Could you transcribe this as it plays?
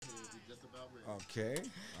Okay.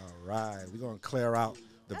 All right. We're going to clear out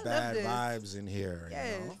the I love bad this. vibes in here,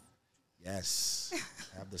 Yes. you know? Yes.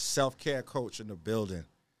 Have the self-care coach in the building.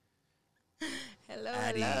 Hello,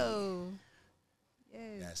 Addie. hello. Yes.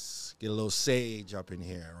 Yes. Get a little sage up in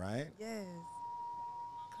here, right? Yes.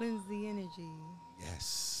 Cleanse the energy.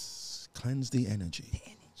 Yes. Cleanse the energy.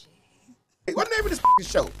 Energy. Hey, what the name of this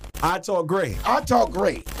show? I talk great. I Talk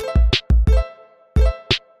Great.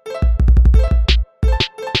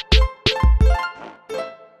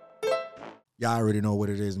 Y'all already know what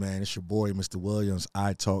it is, man. It's your boy, Mr. Williams.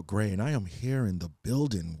 I talk great, and I am here in the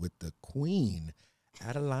building with the queen,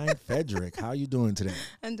 Adeline Frederick. How you doing today?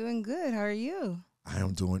 I'm doing good. How are you? I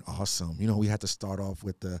am doing awesome. You know, we had to start off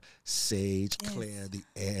with the sage, Yes. clear the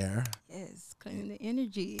air. Yes. Cleaning the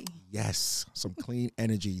energy. Yes, some clean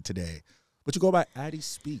energy today. But you go by Addie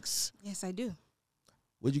Speaks. Yes, I do.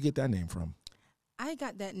 Where'd you get that name from? I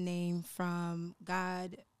got that name from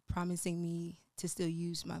God promising me to still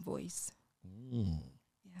use my voice. Mm,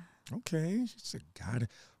 Yeah. okay. She said, God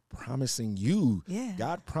promising you. Yeah.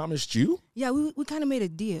 God promised you? Yeah, we kind of made a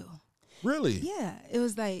deal. Really? Yeah. It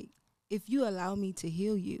was like, if you allow me to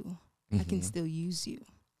heal you, I can Mhm. still use you.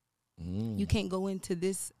 Mm, You can't go into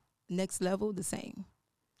this next level the same,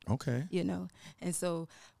 okay. you know? And so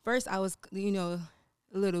first I was, a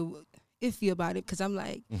little iffy about it because I'm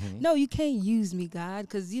like, Mhm. no, you can't use me, God,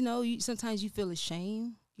 because, sometimes you feel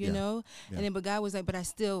ashamed, you Yeah. know? Yeah. And then, but God was like, but I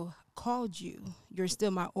still called you. You're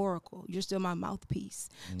still my oracle. You're still my mouthpiece.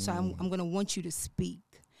 So Mm. I'm going to want you to speak.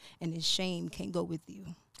 And then shame can't go with you.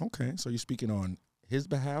 Okay. So you're speaking on his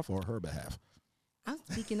behalf or her behalf? I'm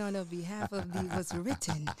speaking on the behalf of what's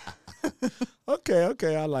written.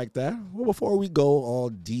 Okay. I like that. Well, before we go all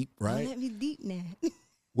deep, Don't right? let me deep now.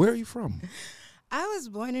 Where are you from? I was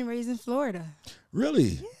born and raised in Florida.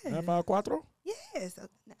 Really? Yeah. Nine Cuatro? Yes.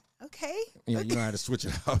 Okay. Yeah, you know how to switch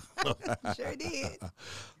it up. Sure did.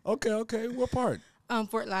 Okay. What part?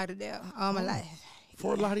 Fort Lauderdale, all my life.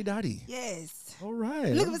 Fort Yeah. Lottie Dottie. Yes. All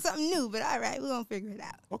right. Looking for something new, but all right, we're going to figure it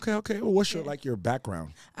out. Okay. Well, what's your Yeah. your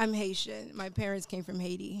background? I'm Haitian. My parents came from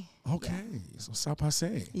Haiti. Okay. So ça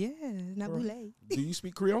passe. Yeah, Naboulé. Do you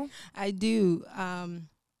speak Creole? I do.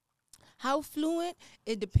 How fluent?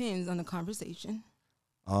 It depends on the conversation.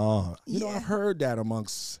 You know, Yeah. I've heard that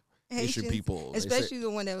amongst Haitian Haitians, people. They say- especially the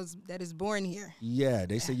one that is born here. yeah,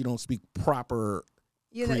 they say you don't speak proper.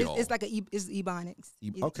 You know, Creole. it's like it's Ebonics.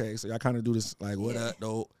 Okay, so y'all kind of do this like what Yeah. up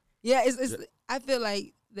though? Yeah, it's. I feel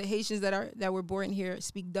like the Haitians that were born here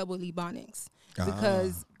speak double Ebonics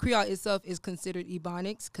because Creole itself is considered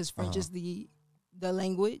Ebonics because French is the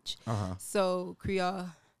language. So Creole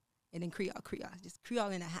and then Creole, just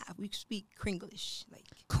Creole and a half. We speak Kringlish, like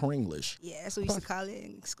Kringlish. yeah, that's what we used to call it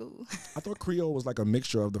in school. I thought Creole was like a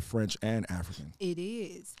mixture of the French and African. It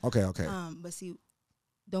is. Okay. But see,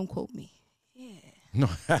 don't quote me. Yeah. No,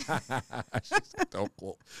 She said, don't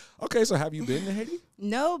quote. Okay, so have you been to Haiti?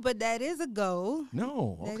 No, but that is a goal.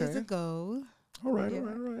 No. Okay. That is a goal. All right.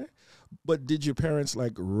 Yeah. But did your parents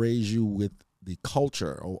like raise you with the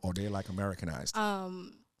culture, or they like Americanized?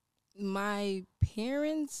 My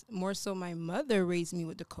parents, more so my mother, raised me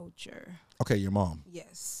with the culture. Okay, your mom.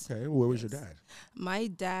 Yes. Okay, where was your dad? My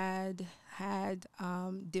dad had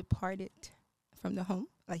departed from the home.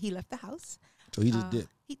 Like he left the house. So he just did.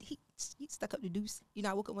 He stuck up the deuce. You know,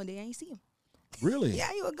 I woke up one day, I ain't see him. Really?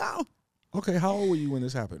 Yeah, he was gone. Okay, how old were you when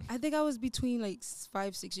this happened? I think I was between like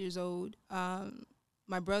 5, 6 years old.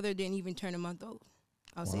 My brother didn't even turn a month old.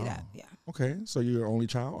 I'll say that. Wow. Yeah. Okay, so you're an only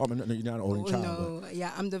child? I mean, no, you're not an only child. No,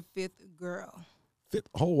 yeah, I'm the 5th girl. But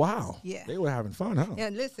oh, wow. Yeah. They were having fun, huh? Yeah,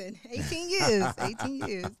 listen, 18 years, 18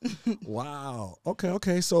 years. Wow.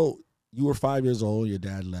 Okay. So you were 5 years old, your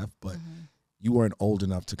dad left, but Mm-hmm. you weren't old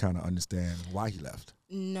enough to kind of understand why he left.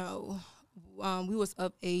 No, we was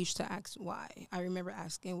of age to ask why. I remember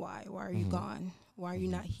asking why. Why are you gone? Why are you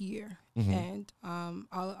not here? And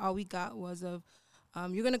all we got was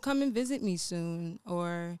you're gonna come and visit me soon,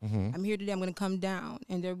 or I'm here today. I'm gonna come down.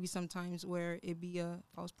 And there'll be some times where it be a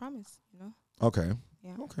false promise. You know? Okay.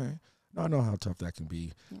 Yeah. Okay. Now, I know how tough that can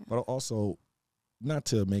be, Yeah. but also not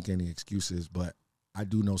to make any excuses, but I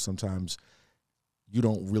do know sometimes you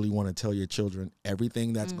don't really want to tell your children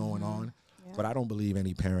everything that's going on. Yeah. But I don't believe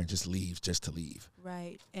any parent just leaves just to leave.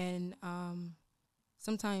 Right. And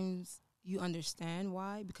sometimes you understand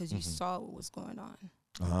why because you saw what was going on.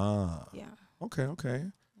 Ah. Yeah. Okay.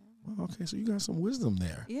 Well, okay, so you got some wisdom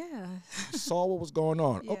there. Yeah. You saw what was going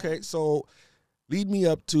on. Yeah. Okay, so lead me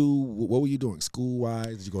up to what were you doing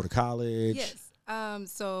school-wise? Did you go to college? Yes.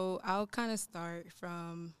 So I'll kind of start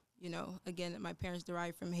from, again, my parents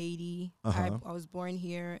derived from Haiti. I was born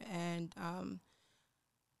here, and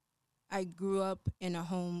I grew up in a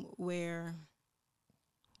home where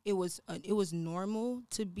it was normal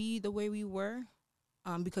to be the way we were,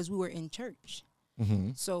 because we were in church.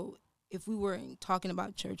 Mm-hmm. So if we weren't talking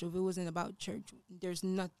about church, or if it wasn't about church, there's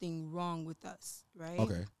nothing wrong with us, right?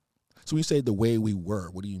 Okay. So when you say the way we were,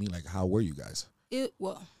 what do you mean? Like, how were you guys?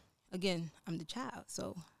 Well, again, I'm the child,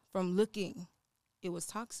 so from looking, it was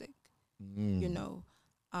toxic. You know,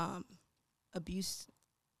 abuse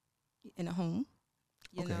in a home.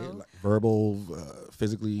 You know, like verbal,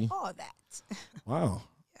 physically. all that. Wow.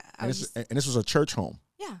 Yeah, And this was a church home.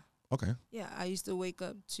 yeah, Okay. yeah. I used to wake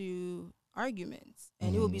up to arguments,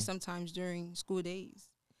 and it would be sometimes during school days,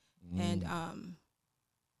 and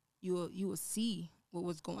you will see what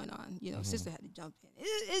was going on. You know, sister had to jump in.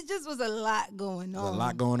 It just was a lot going on. There's a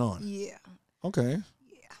lot going on. Yeah. Okay.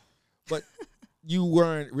 Yeah. But you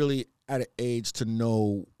weren't really at an age to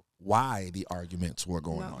know why the arguments were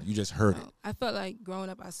going on. You just heard it. I felt like growing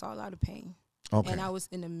up, I saw a lot of pain. Okay. And I was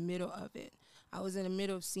in the middle of it. I was in the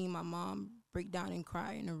middle of seeing my mom break down and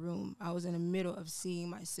cry in a room. I was in the middle of seeing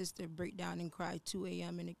my sister break down and cry 2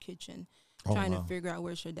 a.m. in the kitchen, trying to figure out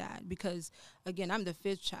where's her dad. Because, again, I'm the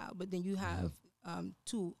 5th child, but then you have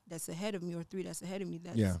 2 that's ahead of me, or 3 that's ahead of me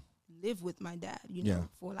that live with my dad, you know,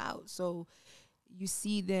 full out. So you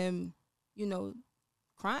see them, you know,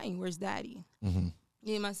 crying, where's daddy? Mm-hmm.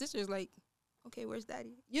 Yeah, my sister's like, okay, where's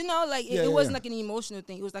daddy? You know, like it wasn't like an emotional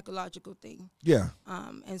thing. It was like a logical thing. Yeah.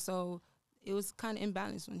 And so it was kind of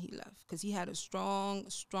imbalanced when he left, because he had a strong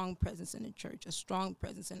presence in the church, a strong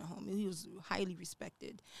presence in the home. He was highly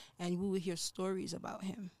respected, and we would hear stories about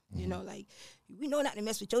him. You know, like, we know not to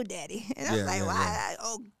mess with your daddy. And I was like, why?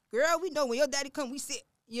 Oh, girl, we know when your daddy come, we sit.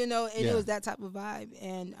 You know, and it was that type of vibe.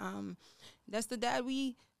 And that's the dad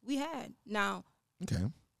we had. Now, okay,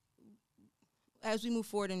 as we move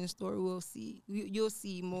forward in the story, you'll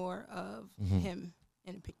see more of him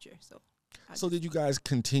in the picture. So did you guys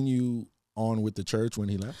continue on with the church when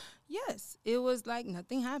he left? Yes, it was like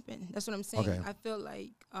nothing happened. That's what I'm saying. Okay. I feel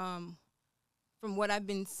like from what I've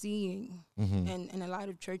been seeing in a lot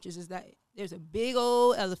of churches is that there's a big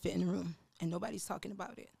old elephant in the room and nobody's talking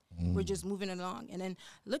about it. We're just moving along. And then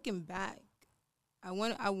looking back, I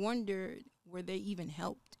wondered, were they even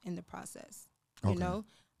helped in the process? You know?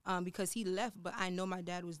 Because he left, but I know my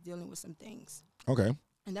dad was dealing with some things. Okay.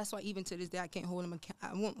 And that's why even to this day, I can't hold him.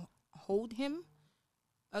 I won't hold him.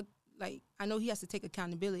 Like, I know he has to take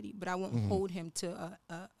accountability, but I won't hold him to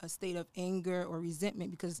a state of anger or resentment,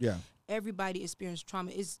 because everybody experiences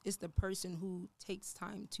trauma. It's the person who takes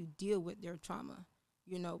time to deal with their trauma,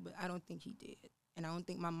 you know, but I don't think he did. And I don't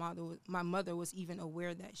think my mother was even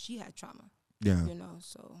aware that she had trauma. Yeah. You know,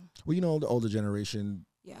 so. Well, you know, the older generation.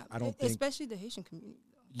 Yeah. I don't think. Especially the Haitian community.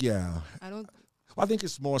 Yeah. Well, I think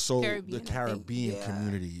it's more so the Caribbean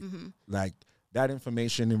community. Like, that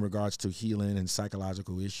information in regards to healing and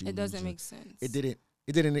psychological issues. It doesn't make sense. It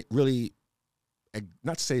didn't really,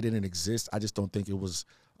 not to say it didn't exist, I just don't think it was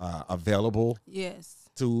available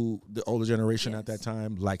to the older generation at that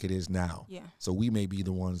time like it is now. Yeah. So we may be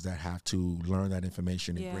the ones that have to learn that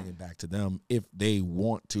information and bring it back to them if they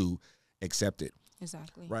want to accept it.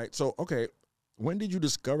 Exactly. Right? So, okay, when did you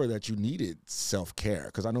discover that you needed self-care?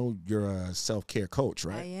 Because I know you're a self-care coach,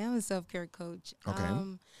 right? I am a self-care coach. Okay.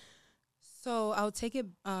 So I'll take it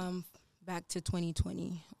back to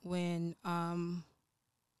 2020 when,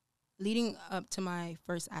 leading up to my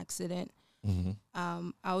first accident,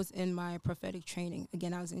 I was in my prophetic training.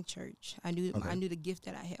 Again, I was in church. I knew the gift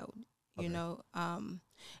that I held, you know.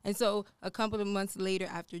 And so a couple of months later,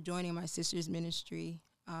 after joining my sister's ministry,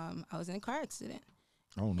 I was in a car accident.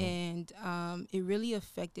 Oh, no. And it really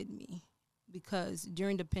affected me, because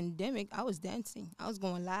during the pandemic, I was dancing. I was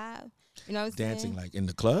going live. You know what I'm dancing, saying? Like in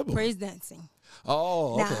the club? Or? Praise dancing.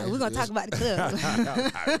 Oh, okay. Nah, we're going to talk about the club.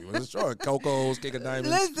 I wasn't sure. Coco's, Kick of Diamonds.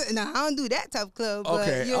 Listen, no, I don't do that type of club.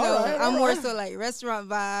 But, you know, I'm more so like restaurant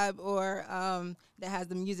vibe, or that has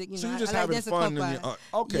the music. You know, so you're just having fun.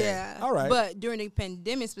 Okay. Yeah. All right. But during the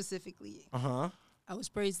pandemic specifically, I was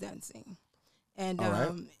praise dancing.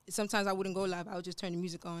 And sometimes I wouldn't go live. I would just turn the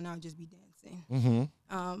music on and I would just be dancing.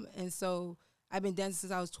 And so I've been dancing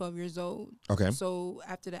since I was 12 years old. Okay. So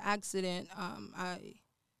after the accident, I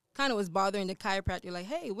kind of was bothering the chiropractor, like,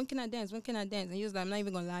 hey, when can I dance? When can I dance? And he was like, I'm not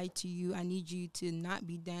even going to lie to you. I need you to not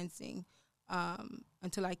be dancing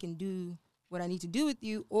until I can do what I need to do with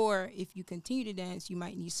you. Or if you continue to dance, you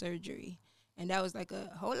might need surgery. And that was like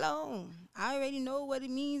hold on. I already know what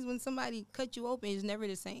it means when somebody cut you open. It's never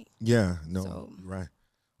the same. Yeah, no, right.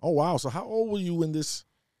 Oh, wow. So how old were you when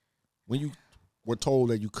you were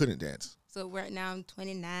told that you couldn't dance? So right now I'm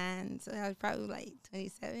 29. So I was probably like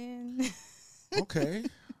 27. Okay.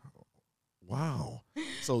 Wow.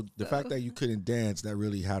 So the fact that you couldn't dance, that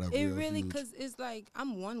really had a because it's like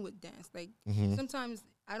I'm one with dance. Like sometimes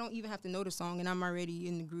I don't even have to know the song and I'm already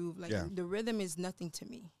in the groove. Like the rhythm is nothing to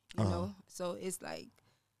me, you know? So it's like,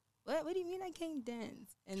 what do you mean I can't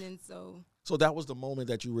dance? And then So that was the moment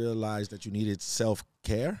that you realized that you needed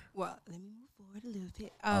self-care? Well, let me move forward a little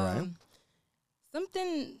bit. All right.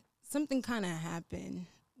 Something kind of happened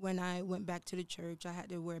when I went back to the church. I had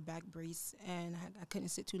to wear a back brace, and I couldn't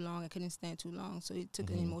sit too long. I couldn't stand too long, so it took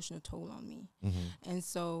an emotional toll on me. And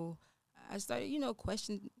so I started,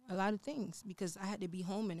 questioning a lot of things because I had to be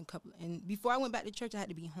home and before I went back to church, I had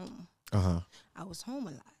to be home. I was home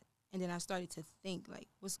a lot. And then I started to think, like,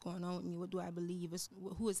 what's going on with me? What do I believe?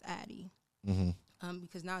 Who is Addie?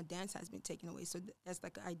 Because now dance has been taken away. So that's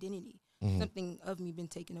like an identity. Something of me been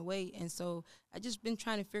taken away. And so I just been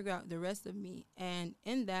trying to figure out the rest of me. And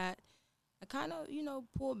in that, I kind of,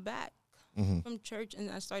 pulled back from church and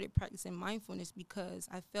I started practicing mindfulness because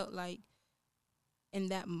I felt like in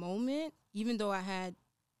that moment, even though I had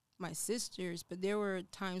my sisters, but there were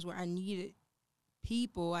times where I needed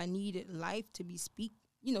people, I needed life to be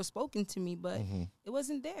spoken to me, but it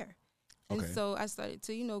wasn't there. And so I started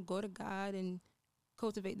to, go to God and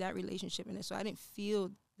cultivate that relationship. And so I didn't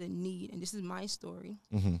feel the need, and this is my story,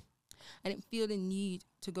 I didn't feel the need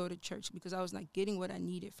to go to church because I was not getting what I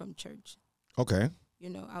needed from church. Okay.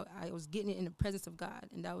 I was getting it in the presence of God,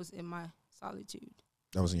 and that was in my solitude.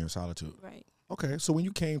 That was in your solitude. Right. Okay. So when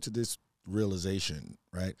you came to this realization,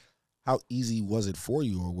 right, how easy was it for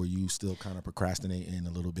you, or were you still kind of procrastinating a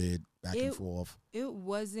little bit back and forth? It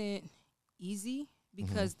wasn't easy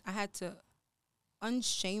because I had to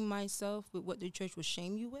unshame myself with what the church would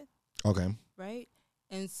shame you with. Okay. Right?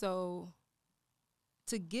 And so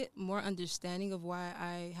to get more understanding of why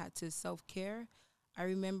I had to self-care, I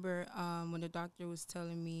remember when the doctor was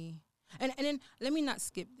telling me, and then let me not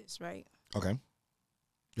skip this, right? Okay.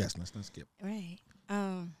 Yes, let's not skip. Right.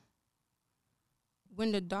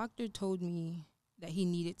 When the doctor told me that he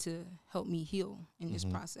needed to help me heal in this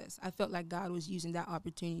process, I felt like God was using that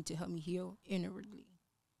opportunity to help me heal inwardly.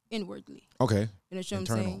 Okay. You know what I'm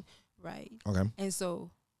saying? Right. Okay. And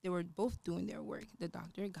so they were both doing their work, the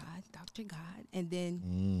Dr. God. And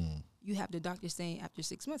then you have the doctor saying after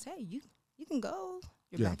 6 months, hey, you can go.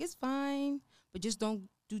 Your back is fine, but just don't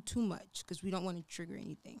do too much because we don't want to trigger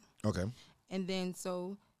anything. Okay. And then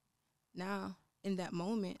so now in that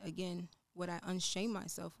moment, again, what I unshamed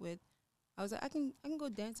myself with, I was like, I can go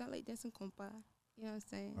dance. I like dancing compa. You know what I'm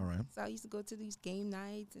saying? All right. So I used to go to these game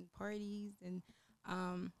nights and parties, and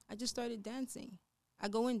I just started dancing. I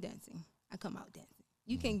go in dancing. I come out dancing.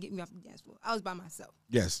 You can't get me off the dance floor. I was by myself.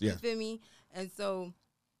 Yes, yes. You feel me? And so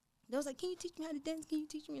they was like, can you teach me how to dance? Can you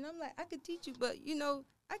teach me? And I'm like, I could teach you, but,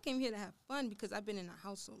 I came here to have fun because I've been in the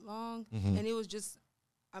house so long, and it was just,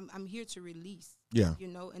 I'm here to release. Yeah.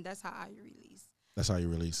 And that's how I release. That's how you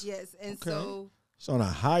release. Yes, and okay. so. It's on a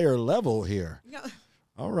higher level here. Yeah.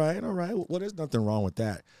 All right. Well, there's nothing wrong with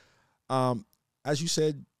that. As you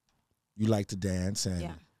said, you like to dance,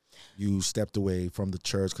 and you stepped away from the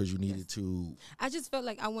church because you needed to. I just felt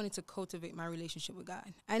like I wanted to cultivate my relationship with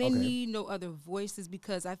God. I didn't need no other voices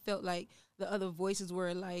because I felt like the other voices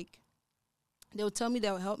were like, they'll tell me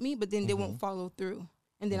they'll help me, but then they won't follow through.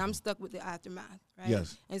 And then I'm stuck with the aftermath, right?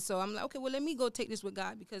 Yes. And so I'm like, okay, well, let me go take this with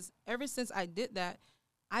God, because ever since I did that,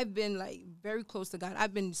 I've been like very close to God.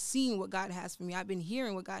 I've been seeing what God has for me. I've been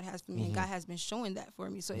hearing what God has for me, and God has been showing that for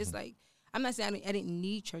me. So it's like, I'm not saying I didn't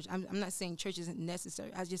need church. I'm not saying church isn't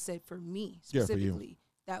necessary. I just said for me specifically,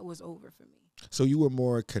 that was over for me. So you were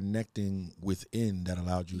more connecting within that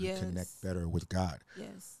allowed you to connect better with God.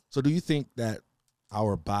 Yes. So do you think that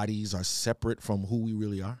our bodies are separate from who we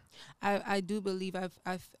really are? I do believe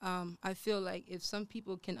I feel like if some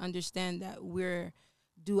people can understand that we're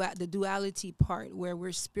the duality part where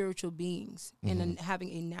we're spiritual beings and having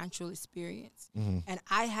a natural experience. And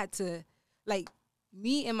I had to, like,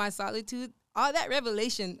 me in my solitude, all that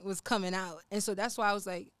revelation was coming out. And so that's why I was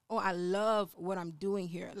like, oh, I love what I'm doing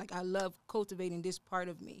here. Like, I love cultivating this part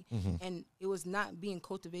of me. And it was not being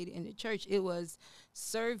cultivated in the church. It was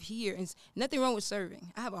serve here. And nothing wrong with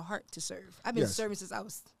serving. I have a heart to serve. I've been serving since I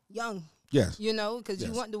was young. Yes. Because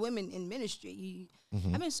you want the women in ministry.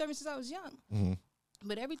 I've been serving since I was young.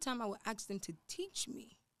 But every time I would ask them to teach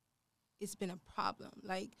me, it's been a problem.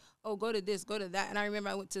 Like, oh, go to this, go to that. And I remember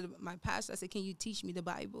I went to my pastor. I said, can you teach me the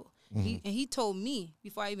Bible? He told me,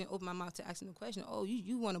 before I even opened my mouth to ask him the question, oh,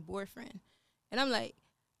 you want a boyfriend. And I'm like,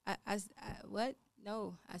 I what?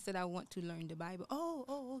 No. I said, I want to learn the Bible.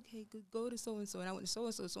 Oh, okay, good. Go to so-and-so. And I went to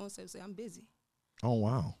so-and-so. So-and-so said, I'm busy. Oh,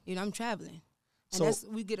 wow. I'm traveling. And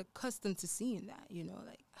we get accustomed to seeing that,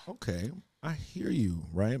 like. Okay. I hear you,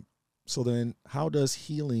 right? So then how does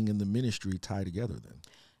healing and the ministry tie together then?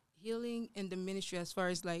 Healing and the ministry as far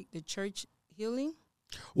as like the church healing?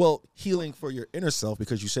 Well, healing for your inner self,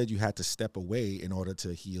 because you said you had to step away in order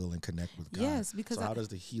to heal and connect with God. Yes, because so how does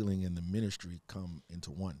the healing and the ministry come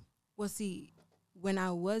into one? Well, see, when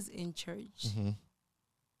I was in church,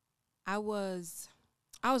 I was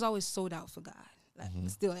always sold out for God, like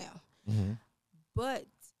still am. But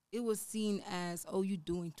it was seen as, oh, you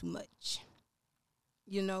doing too much,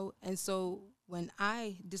 you know? And so when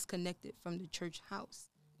I disconnected from the church house,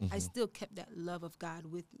 I still kept that love of God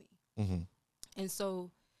with me. And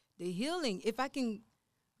so the healing, if I can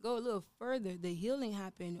go a little further, the healing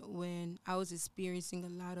happened when I was experiencing a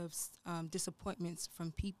lot of disappointments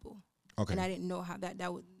from people. Okay. And I didn't know how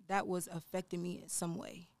that was affecting me in some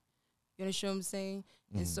way. You understand what I'm saying?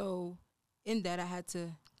 And so in that, I had to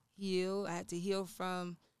heal. I had to heal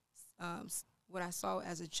from what I saw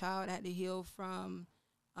as a child. I had to heal from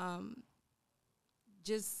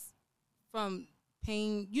just from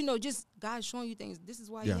pain, you know, just God showing you things. This is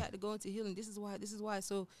why you had to go into healing. This is why.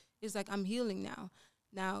 So it's like I'm healing now.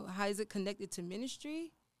 Now, how is it connected to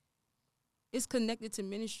ministry? It's connected to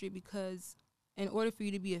ministry because in order for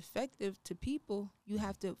you to be effective to people, you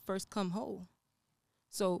have to first come whole.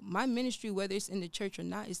 So my ministry, whether it's in the church or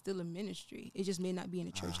not, is still a ministry. It just may not be in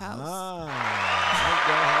a church house. That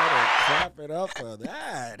girl had to clap it up for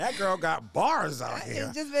that. That girl got bars out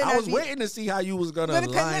here. I was waiting to see how you was going to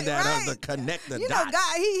line that up to connect the dots. You know,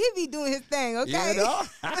 God, he be doing his thing, okay? You know?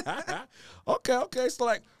 Okay. So,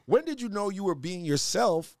 like, when did you know you were being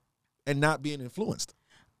yourself and not being influenced?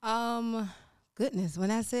 Goodness, when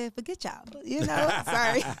I said forget y'all, you know,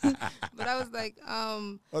 sorry. But I was like,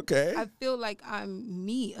 okay. I feel like I'm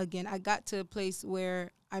me again. I got to a place where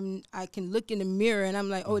I can look in the mirror and I'm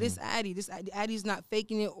like, oh, this Addie's not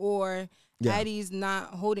faking it, or Addie's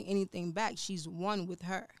not holding anything back. She's one with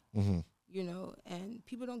her, you know, and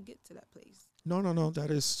people don't get to that place. No. That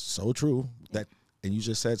is so true. Yeah. And you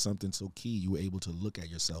just said something so key. You were able to look at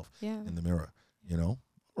yourself in the mirror, you know?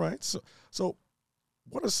 Right. So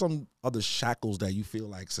what are some other shackles that you feel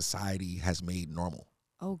like society has made normal?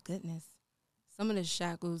 Oh, goodness. Some of the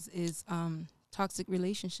shackles is toxic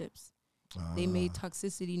relationships. They made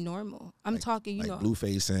toxicity normal. I'm talking, you know.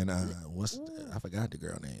 Blueface and I forgot the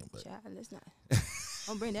girl name. But. Child, let's not.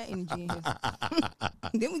 Don't bring that energy in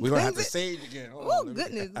here. We're going to have to say it again. Oh,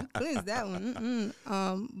 goodness. We cleanse that one.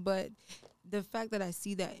 But the fact that I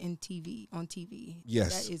see that on TV,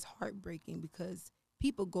 that is heartbreaking because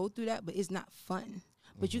people go through that, but it's not fun.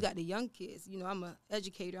 But you got the young kids. You know, I'm an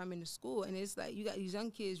educator. I'm in the school. And it's like you got these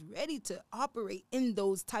young kids ready to operate in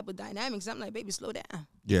those type of dynamics. I'm like, baby, slow down.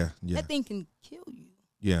 Yeah. That thing can kill you.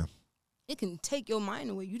 Yeah. It can take your mind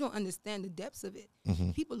away. You don't understand the depths of it.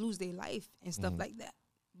 People lose their life and stuff like that.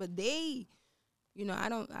 But they, you know, I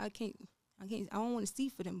don't want to see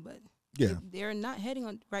for them. But they're not heading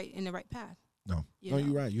in the right path. No, you're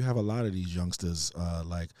right. You have a lot of these youngsters,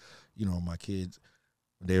 like, you know, my kids,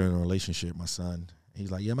 they're in a relationship, my son. He's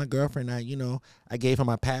like, yeah, my girlfriend, I gave her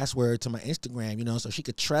my password to my Instagram, you know, so she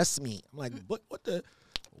could trust me. I'm like, but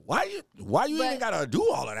why you even got to do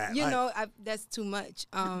all of that? You know, that's too much.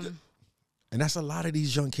 And that's a lot of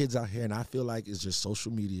these young kids out here. And I feel like it's just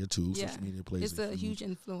social media too. Yeah. Social media plays a huge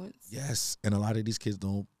influence. Yes. And a lot of these kids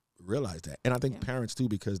don't realize that. And I think parents too,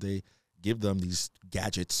 because they give them these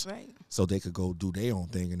gadgets so they could go do their own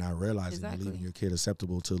thing and not realizing you're leaving your kid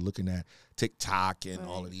susceptible to looking at TikTok and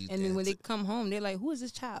all of these. And then when they come home, they're like, who is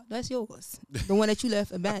this child? That's yours. The one that you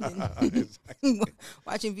left abandoned.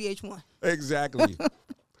 Watching VH1. Exactly.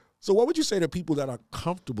 So what would you say to people that are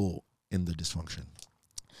comfortable in the dysfunction?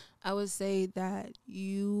 I would say that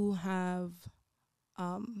you have,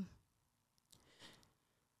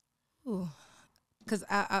 because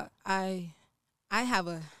I have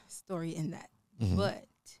a story in that. But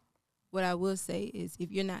what I will say is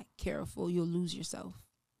if you're not careful, you'll lose yourself.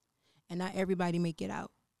 And not everybody make it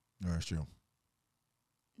out. No, that's true.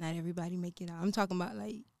 Not everybody make it out. I'm talking about,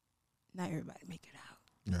 like, not everybody make it out.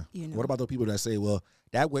 Yeah. You know? What about those people that say, well,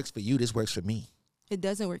 that works for you, this works for me? It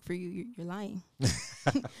doesn't work for you. You're lying.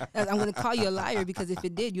 I'm going to call you a liar because if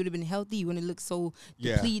it did, you would have been healthy. You wouldn't look so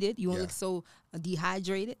depleted. You wouldn't look so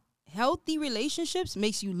dehydrated. Healthy relationships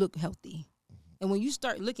makes you look healthy. And when you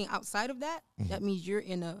start looking outside of that, that means you're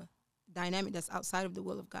in a dynamic that's outside of the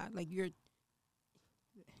will of God. Like you're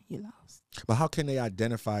lost. But how can they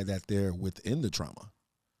identify that they're within the trauma?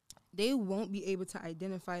 They won't be able to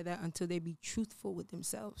identify that until they be truthful with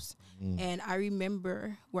themselves. And I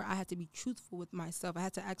remember where I had to be truthful with myself. I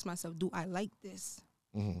had to ask myself, do I like this?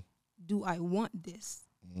 Do I want this?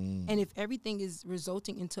 And if everything is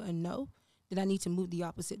resulting into a no, then I need to move the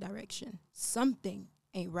opposite direction. Something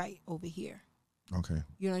ain't right over here. Okay.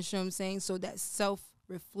 You know what I'm saying? So that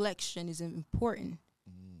self-reflection is important.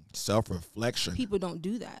 Self-reflection. People don't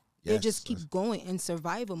do that. Yes. They just keep going in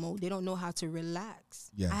survival mode. They don't know how to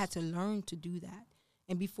relax. Yes. I had to learn to do that.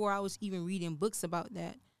 And before I was even reading books about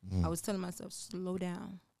that, I was telling myself, slow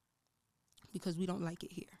down, because we don't like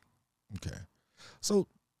it here. Okay. So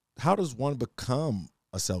how does one become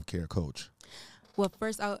a self-care coach? Well,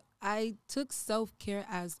 first I took self-care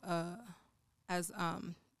as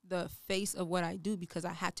the face of what I do, because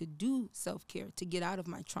I had to do self-care to get out of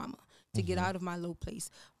my trauma, to get out of my low place.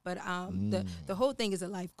 But the whole thing is a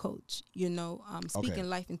life coach, speaking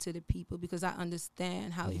life into the people, because I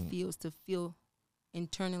understand how it feels to feel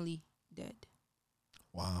internally dead.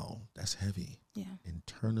 Wow, that's heavy. Yeah.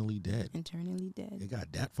 Internally dead. Internally dead. It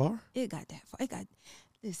got that far? It got that far.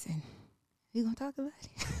 Listen, we gonna talk about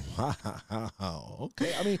it? Wow.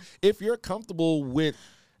 Okay. I mean, if you're comfortable with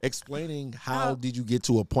explaining how did you get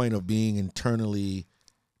to a point of being internally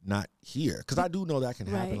not here? Because I do know that can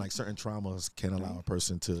happen. Right. Like certain traumas can allow a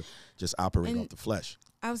person to just operate off the flesh.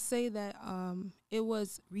 I would say that it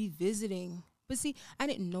was revisiting. But see, I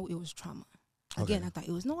didn't know it was trauma. Again, I thought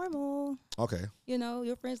it was normal. Okay.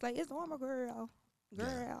 Your friends like, it's normal, girl.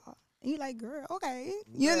 Yeah. And you like, girl, okay.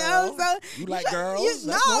 So you like girls?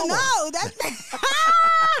 No, that's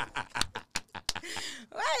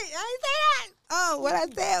Wait, I didn't say that. Oh, what I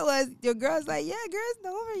said was, your girl's like, yeah, girls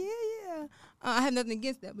normal, yeah. I have nothing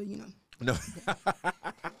against that, but No.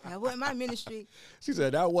 That wasn't my ministry. She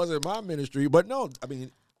said that wasn't my ministry, but no, I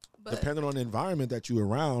mean, depending on the environment that you're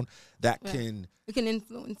around, it can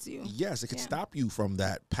influence you. Yes, it can stop you from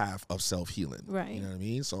that path of self-healing. Right. You know what I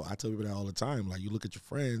mean? So I tell people that all the time. Like, you look at your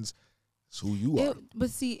friends, it's who you are. But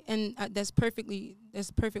see, and that's perfect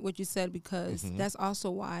what you said, because that's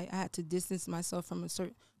also why I had to distance myself from a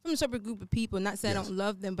certain group of people. Not saying I don't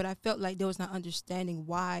love them, but I felt like there was not understanding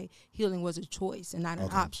why healing was a choice and not an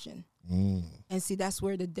option. And see, that's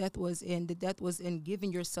where the death was in. The death was in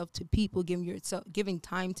giving yourself to people, giving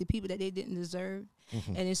time to people that they didn't deserve.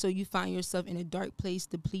 And then so you find yourself in a dark place,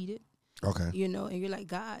 depleted. Okay. And you're like,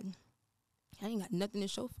 God, I ain't got nothing to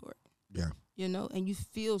show for it. Yeah. And you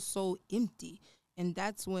feel so empty. And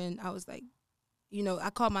that's when I was like, I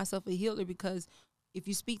call myself a healer, because if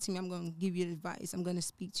you speak to me, I'm going to give you advice. I'm going to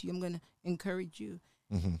speak to you. I'm going to encourage you.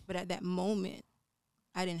 But at that moment,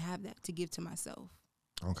 I didn't have that to give to myself.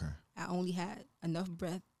 Okay. I only had enough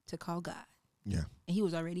breath to call God. Yeah. And he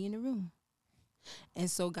was already in the room. And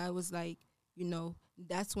so God was like,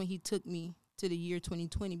 that's when he took me to the year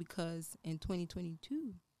 2020, because in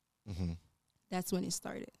 2022, that's when it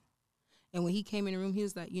started. And when he came in the room, he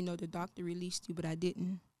was like, the doctor released you, but I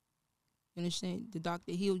didn't. You understand? The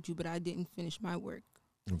doctor healed you, but I didn't finish my work.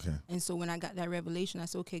 Okay. And so when I got that revelation, I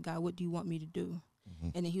said, okay, God, what do you want me to do?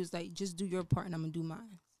 And then he was like, just do your part and I'm going to do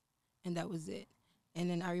mine. And that was it. And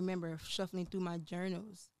then I remember shuffling through my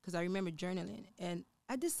journals, because I remember journaling. And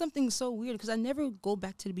I did something so weird, because I never go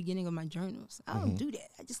back to the beginning of my journals. I don't do that.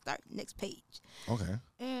 I just start next page. Okay.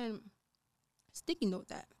 And sticky note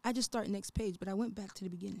that. I just start next page, but I went back to the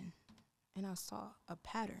beginning. And I saw a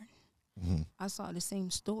pattern. I saw the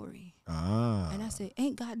same story. And I said,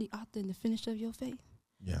 ain't God the author and the finisher of your faith?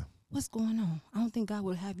 Yeah. What's going on? I don't think God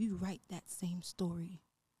would have you write that same story.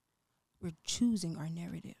 We're choosing our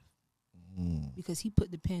narrative. Because he put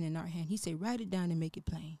the pen in our hand. He said, write it down and make it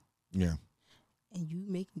plain. Yeah. And you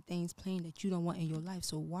making things plain that you don't want in your life.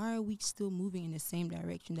 So why are we still moving in the same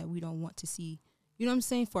direction that we don't want to see, you know what I'm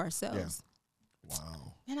saying, for ourselves? Yeah.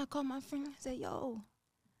 Wow. And I called my friend. I said, yo,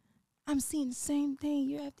 I'm seeing the same thing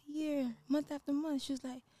year after year, month after month. She was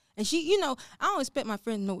like, and she, I don't expect my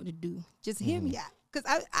friend to know what to do. Just hear me out.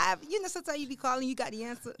 Because I sometimes you be calling, you got the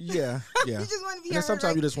answer. Yeah. You just want to be heard.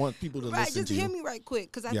 Sometimes you just want people to listen to you. Just hear me right quick,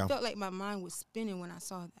 because I felt like my mind was spinning when I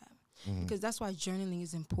saw that. Because that's why journaling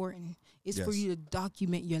is important. It's for you to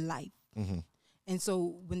document your life. And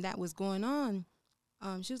so when that was going on,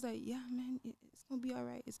 she was like, yeah, man, it's going to be all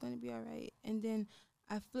right. It's going to be all right. And then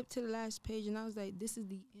I flipped to the last page, and I was like, this is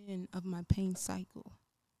the end of my pain cycle.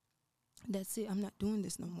 That's it. I'm not doing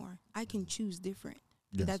this no more. I can choose different.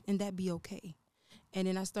 Yes. And that be okay. And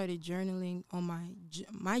then I started journaling on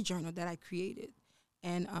my journal that I created.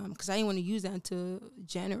 And because I didn't want to use that until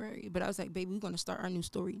January. But I was like, baby, we're going to start our new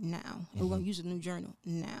story now. And we're going to use a new journal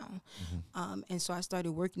now. And so I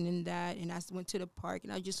started working in that. And I went to the park.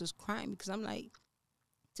 And I just was crying, because I'm like,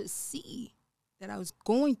 to see that I was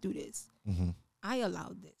going through this, I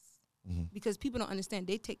allowed this. Because people don't understand.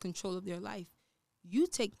 They take control of their life. You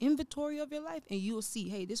take inventory of your life, and you'll see,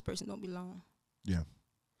 hey, this person don't belong. Yeah.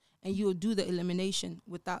 and you'll do the elimination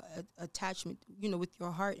without attachment, with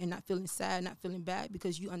your heart, and not feeling sad, not feeling bad,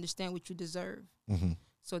 because you understand what you deserve. Mm-hmm.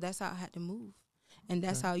 So that's how I had to move. And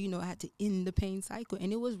that's how, I had to end the pain cycle.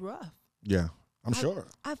 And it was rough. Yeah, I'm sure.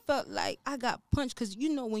 I felt like I got punched because,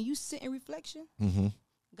 when you sit in reflection, mm-hmm.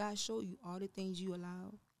 God showed you all the things you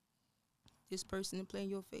allowed this person to play in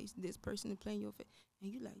your face, this person to play in your face.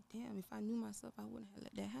 And you like, damn, if I knew myself, I wouldn't have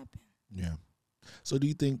let that happen. Yeah. So do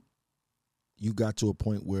you think you got to a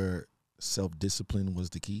point where self-discipline was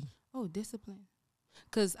the key? Oh, discipline.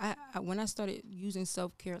 Because I when I started using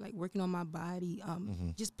self-care, like working on my body,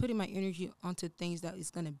 just putting my energy onto things that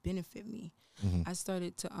is going to benefit me, I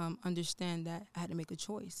started to understand that I had to make a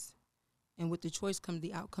choice. And with the choice comes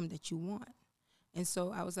the outcome that you want. And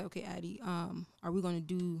so I was like, okay, Addie, are we going to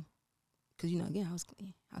do, because, again, I was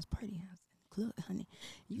partying. I was in the club, honey.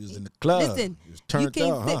 You was in the club. Listen, you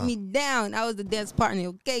can't sit me down. I was the dance partner,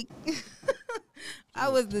 okay? I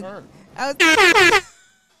was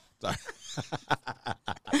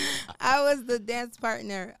the dance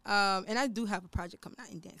partner, and I do have a project coming out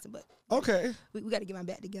in dancing, but okay, we got to get my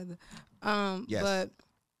back together. Yes. But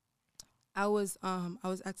I was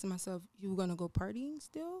asking myself, you were gonna go partying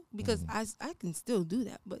still? Because I can still do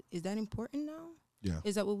that, but is that important now? Yeah.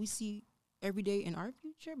 Is that what we see every day in our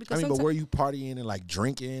future? Because but were you partying and like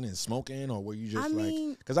drinking and smoking, or were you just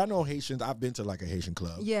because I know Haitians, I've been to like a Haitian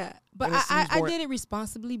club. Yeah, but I did it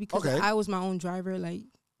responsibly because I was my own driver. Like,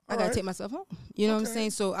 I gotta take myself home. You know what I'm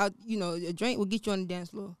saying? So a drink will get you on the dance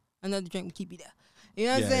floor. Another drink will keep you there. You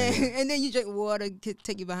know what I'm saying? Yeah. And then you drink water,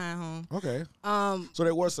 take you behind home. Okay. So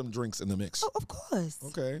there were some drinks in the mix. Oh, of course.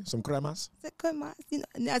 Okay. Some cremas. Cremas.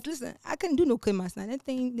 Now, listen, I couldn't do no cremas now. That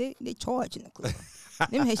thing they charge in the club.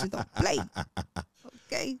 Them Haitians don't play.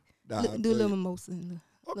 Okay. Do a little mimosa and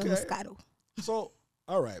a little Moscato. So,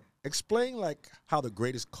 all right. Explain like how the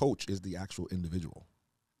greatest coach is the actual individual.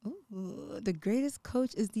 Ooh, the greatest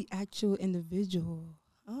coach is the actual individual.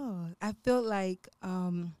 Oh, I feel like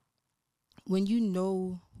when you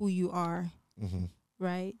know who you are,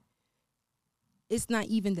 right? It's not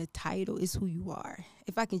even the title, it's who you are.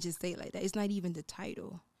 If I can just say it like that, it's not even the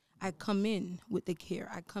title. I come in with the care.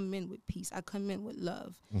 I come in with peace. I come in with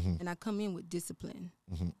love. And I come in with discipline.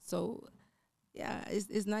 So, yeah,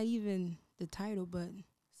 it's not even the title, but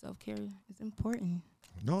self-care is important.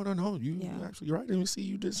 No. You're right. Let me see.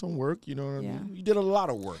 You did some work. You know what I mean? You did a lot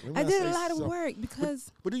of work. I did a lot of work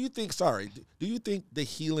because. But do you think? Do you think the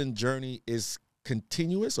healing journey is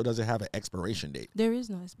continuous, or does it have an expiration date? There is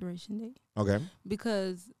no expiration date. Okay.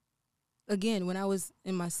 Because, again, when I was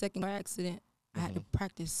in my second car accident, I had to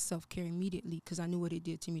practice self-care immediately because I knew what it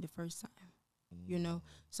did to me the first time.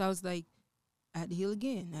 So I was like, I had to heal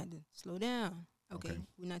again. I had to slow down. Okay.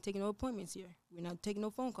 We're not taking no appointments here. We're not taking no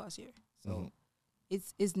phone calls here. So.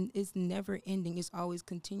 It's never ending. It's always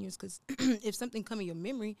continuous because if something come in your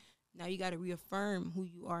memory, now you got to reaffirm who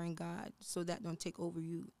you are in God so that don't take over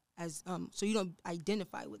you as so you don't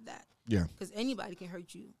identify with that. Yeah. Because anybody can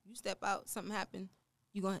hurt you. You step out, something happen,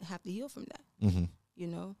 you're gonna have to heal from that.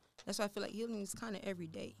 That's why I feel like healing is kind of every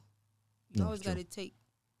day. You always got to take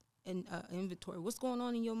an inventory. What's going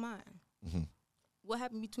on in your mind? What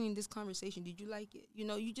happened between this conversation? Did you like it?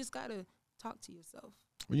 You just got to talk to yourself.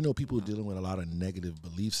 Well, people are dealing with a lot of negative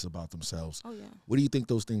beliefs about themselves. Oh, yeah. Where do you think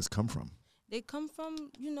those things come from? They come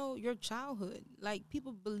from, your childhood. Like,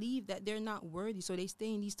 people believe that they're not worthy, so they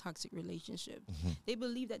stay in these toxic relationships. They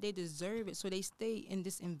believe that they deserve it, so they stay in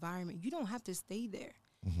this environment. You don't have to stay there.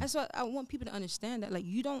 That's why I want people to understand that, like,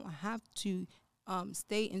 you don't have to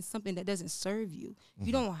stay in something that doesn't serve you.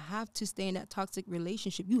 You don't have to stay in that toxic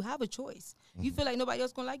relationship. You have a choice. You feel like nobody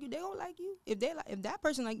else gonna like you, they don't like you. If that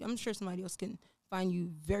person like you, I'm sure somebody else can find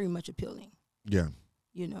you very much appealing. Yeah.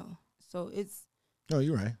 So it's. No,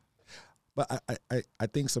 you're right. But I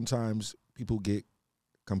think sometimes people get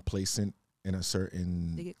complacent in a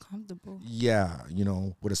certain. They get comfortable. Yeah,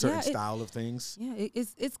 with a certain style of things. Yeah,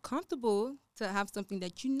 it's comfortable to have something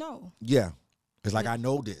that you know. Yeah. It's like, I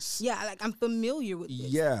know this. Yeah, like I'm familiar with this.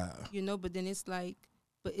 Yeah. But then it's like,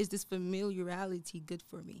 but is this familiarity good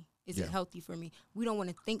for me? Is it healthy for me? We don't want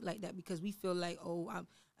to think like that because we feel like,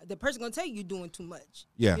 the person going to tell you doing too much.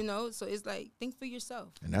 Yeah. So it's like, think for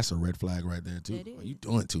yourself. And that's a red flag right there, too. Oh, you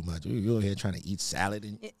doing too much. You're here trying to eat salad.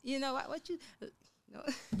 And what you...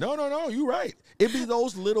 No, you're right. It be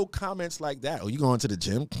those little comments like that. Oh, you going to the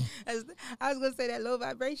gym? I was going to say that low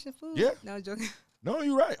vibration food. Yeah. No, I'm joking. No,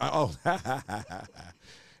 you're right. Oh,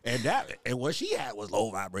 and what she had was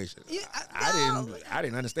low vibration. Yeah, I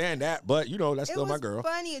didn't understand that, but that's still my girl. It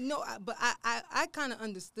was funny. No, but I kind of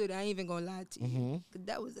understood. I ain't even gonna lie to you, because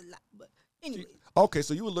that was a lot. But anyway. Okay,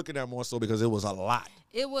 so you were looking at more so because it was a lot.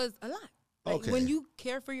 It was a lot. Like when you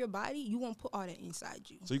care for your body, you won't put all that inside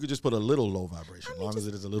you. So you could just put a little low vibration, as long as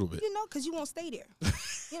it is a little bit. You know, because you won't stay there.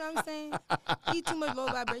 You know what I'm saying? Eat too much low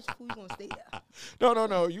vibration food, you won't stay there.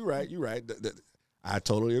 No. You're right. I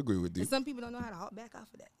totally agree with you. And some people don't know how to hop back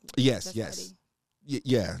off of that. Yes.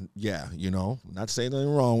 Yeah. You know, not saying nothing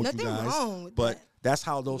wrong with you guys, wrong with but that. That's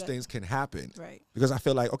how those things can happen. Right. Because I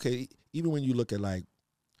feel like, okay, even when you look at like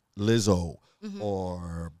Lizzo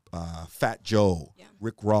or Fat Joe,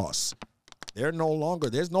 Rick Ross, there's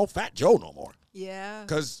no Fat Joe no more. Yeah.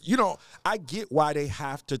 Because, you know, I get why they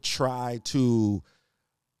have to try to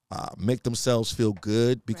make themselves feel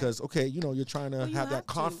good because, okay, you know, you're trying to have that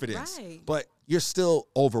confidence, but you're still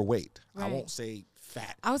overweight. I won't say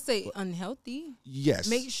fat. I would say unhealthy. Yes.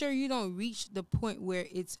 Make sure you don't reach the point where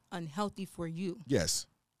it's unhealthy for you. Yes.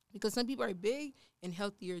 Because some people are big and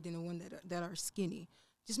healthier than the one that are skinny.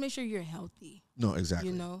 Just make sure you're healthy. No, exactly.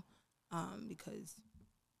 You know, because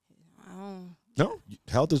I don't. No,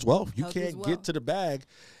 health is wealth. You can't get to the bag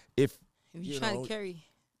if you're trying to carry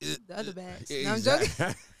the other bags. Exactly. No, I'm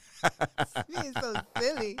joking. Being so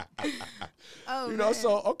silly. Oh, you know,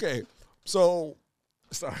 man. So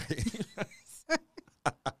sorry.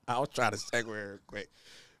 I was trying to segue real quick,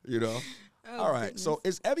 you know. Oh, all right. goodness. So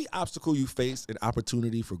is every obstacle you face an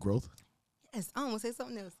opportunity for growth? Yes. I almost say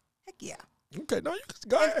something else. Heck yeah. Okay. No, you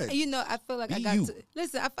go ahead. And, you know, I feel like I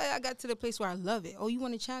got to the place where I love it. Oh, you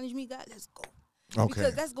want to challenge me, God? Let's go. Okay.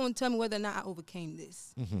 Because that's going to tell me whether or not I overcame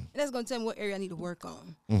this. And that's going to tell me what area I need to work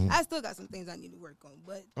on. I still got some things I need to work on.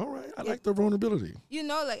 But all right. I like the vulnerability. You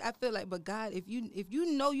know, like I feel like, but God, if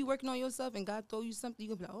you know you're working on yourself and God throw you something,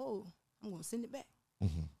 you're going to be like, oh, I'm going to send it back.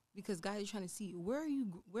 Because God is trying to see where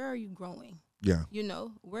are you growing? Yeah. You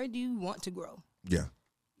know, where do you want to grow? Yeah.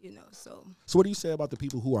 You know, so what do you say about the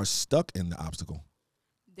people who are stuck in the obstacle?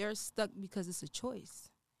 They're stuck because it's a choice.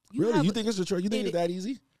 You think it's a choice? You think it's that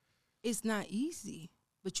easy? It's not easy,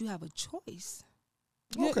 but you have a choice.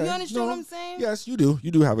 You understand what I'm saying? Yes, you do. You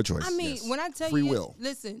do have a choice. I mean, when I tell free you, will.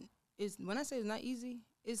 Listen, when I say it's not easy,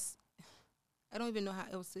 I don't even know how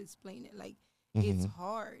else to explain it. Like, it's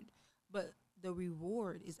hard, but the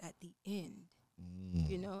reward is at the end.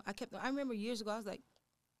 You know, I remember years ago,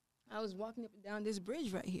 I was walking up and down this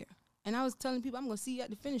bridge right here, and I was telling people, I'm going to see you at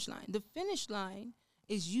the finish line. The finish line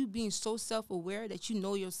is you being so self-aware that you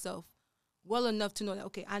know yourself well enough to know that,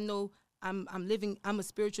 okay, I know I'm a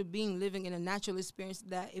spiritual being living in a natural experience,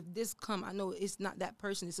 that if this come, I know it's not that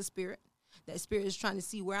person, it's a spirit. That spirit is trying to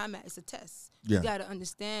see where I'm at. It's a test. Yeah. You got to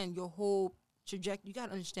understand your whole trajectory. You got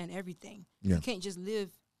to understand everything. Yeah. You can't just live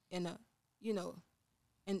in a, you know,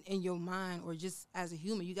 in your mind or just as a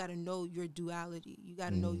human. You got to know your duality. You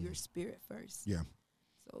got to know your spirit first. Yeah.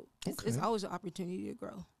 So it's always an opportunity to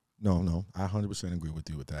grow. No, I 100% agree with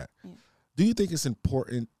you with that. Yeah. Do you think it's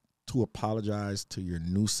important to apologize to your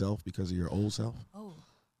new self because of your old self? Oh,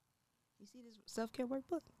 you see this self-care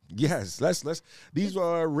workbook? Yes. Let's. These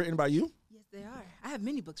are written by you? Yes, they are. I have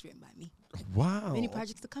many books written by me. Wow. Many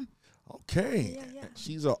projects to come. Okay. Yeah.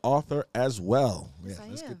 She's an author as well. Yes,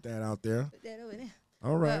 let's get that out there. Put that over there.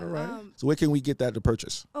 All right. So where can we get that to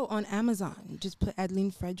purchase? Oh, on Amazon. Just put Adeline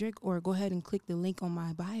Frederick or go ahead and click the link on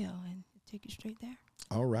my bio and take you straight there.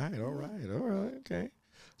 All right. Okay.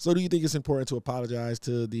 So do you think it's important to apologize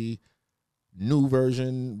to the new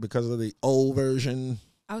version because of the old version?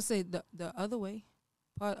 I would say the other way.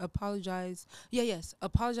 Apologize. Yes.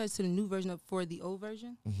 Apologize to the new version for the old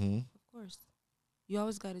version. Mm-hmm. Of course. You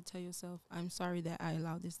always got to tell yourself, I'm sorry that I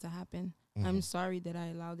allowed this to happen. Mm-hmm. I'm sorry that I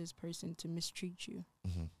allowed this person to mistreat you.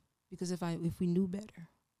 Mm-hmm. Because if we knew better,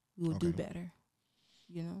 we would do better.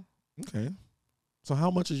 You know? Okay. So how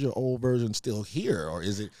much is your old version still here, or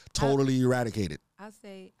is it totally eradicated? I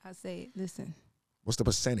say, listen. What's the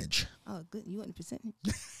percentage? Oh, good. You want the percentage?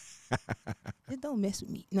 Just don't mess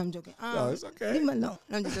with me. No, I'm joking. No, it's okay. Leave me alone.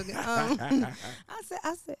 No, I'm just joking. I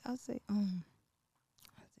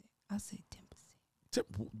say 10%.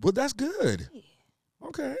 Well, that's good. Yeah.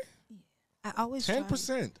 Okay. Yeah. I always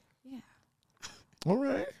 10%. Yeah. All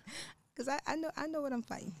right. Because I know what I'm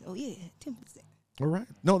fighting. Oh yeah, 10%. All right.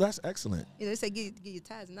 No, that's excellent. You know, they say get your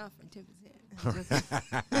tithes and offering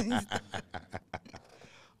 10%.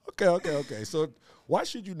 Okay. So why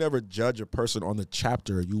should you never judge a person on the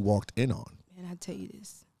chapter you walked in on? And I tell you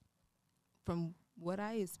this, from what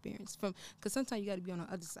I experienced, because sometimes you got to be on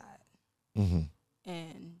the other side. Mm-hmm.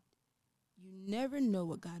 And you never know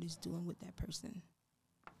what God is doing with that person.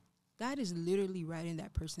 God is literally writing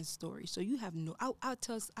that person's story. So you have no, I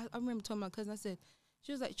remember telling my cousin, I said,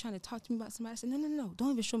 she was like trying to talk to me about somebody. I said, no,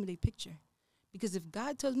 don't even show me their picture. Because if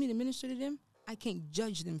God tells me to minister to them, I can't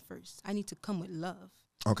judge them first. I need to come with love.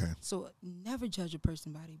 Okay. So never judge a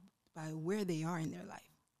person by where they are in their life.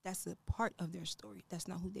 that's a part of their story. That's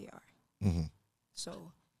not who they are. Mm-hmm.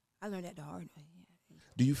 So I learned that the hard way. Yeah.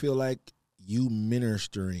 Do you feel like you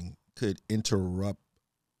ministering could interrupt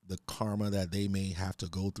the karma that they may have to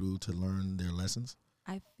go through to learn their lessons?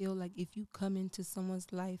 I feel like if you come into someone's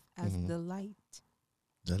life as the light,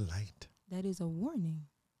 that is a warning.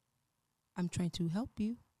 I'm trying to help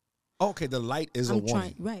you. Okay, the light is a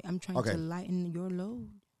warning. I'm trying to lighten your load.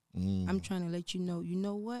 I'm trying to let you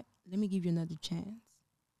know what? Let me give you another chance.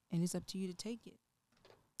 And it's up to you to take it.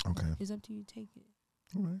 Okay. It's up to you to take it.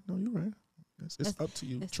 All right. No, you're right. It's up to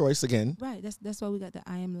you. Choice again. Right. That's why we got the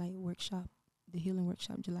I Am Light workshop, the healing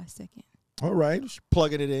workshop, July 2nd. All right. Just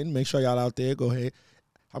plugging it in. Make sure y'all out there. Go ahead.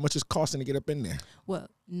 How much is costing to get up in there? Well,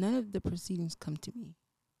 none of the proceedings come to me.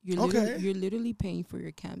 You're literally paying for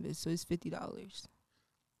your canvas, so it's $50.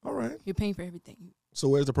 All right. You're paying for everything. So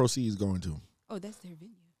where's the proceeds going to? Oh, that's their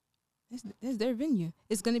venue. That's their venue.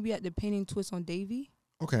 It's going to be at the Painting Twist on Davie.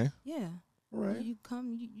 Okay. Yeah. All right. You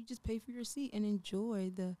come, you just pay for your seat and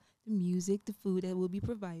enjoy the music, the food that will be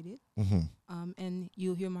provided. Mm-hmm. And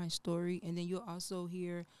you'll hear my story, and then you'll also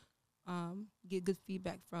get good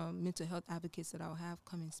feedback from mental health advocates that I'll have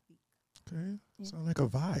come and speak. Okay. Yeah. Sound like a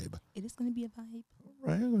vibe. It is going to be a vibe. All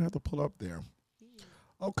right. I'm going to have to pull up there. Yeah.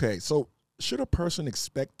 Okay. So should a person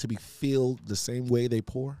expect to be filled the same way they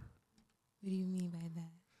pour? What do you mean by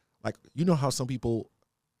that? Like, you know how some people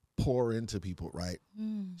pour into people, right?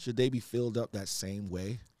 Should they be filled up that same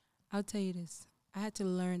way? I'll tell you this. I had to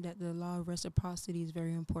learn that the law of reciprocity is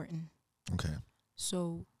very important. Okay.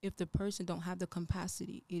 So if the person don't have the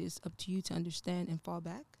capacity, it is up to you to understand and fall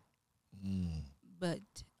back. But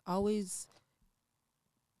always,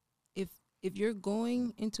 if you're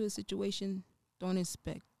going into a situation, don't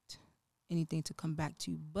expect anything to come back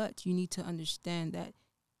to you. But you need to understand that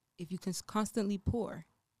if you can constantly pour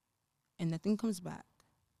and nothing comes back,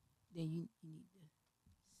 then you need to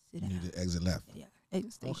sit down. You need to exit left. Yeah,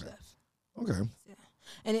 stage left. Okay.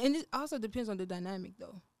 And it also depends on the dynamic,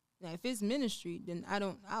 though. Now, if it's ministry, then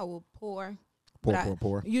I will pour.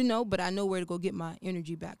 Pour. You know, but I know where to go get my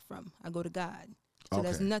energy back from. I go to God. So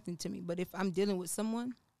that's nothing to me. But if I'm dealing with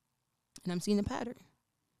someone and I'm seeing a pattern,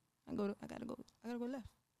 I gotta go left.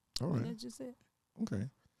 All right. And that's just it. Okay.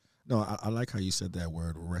 No, I like how you said that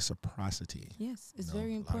word, reciprocity. Yes, it's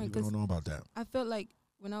very important. I don't know about that. I felt like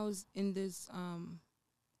when I was in this,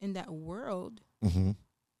 in that world,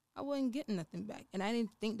 I wasn't getting nothing back, and I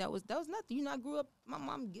didn't think that was nothing. You know, I grew up. My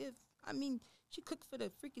mom give. I mean, she cooked for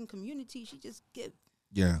the freaking community. She just give.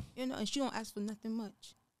 Yeah. You know, and she don't ask for nothing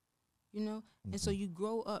much. You know, and so you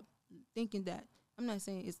grow up thinking that. I'm not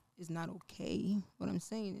saying it's not okay. What I'm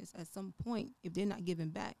saying is, at some point, if they're not giving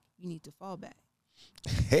back, you need to fall back.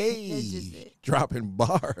 Hey, dropping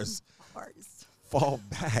bars. Fall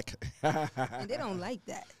back. And they don't like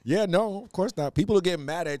that. Yeah, no, of course not. People are getting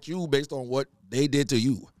mad at you based on what they did to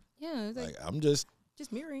you. Yeah, it's like I'm just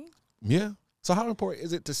mirroring. Yeah. So how important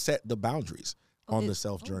is it to set the boundaries on the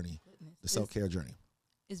self journey, the self-care journey?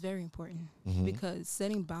 It's very important because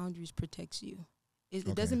setting boundaries protects you.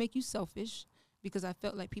 It doesn't make you selfish, because I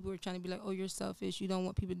felt like people were trying to be like, oh, you're selfish. You don't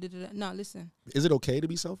want people to do that. No, listen. Is it okay to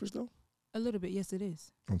be selfish, though? A little bit. Yes, it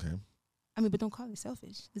is. Okay. I mean, but don't call it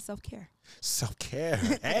selfish. It's self-care. Self-care.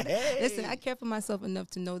 Hey. Listen, I care for myself enough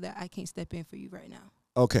to know that I can't step in for you right now.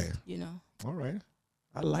 Okay. You know. All right.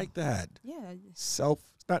 I like that. Yeah. It's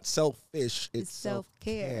not selfish. It's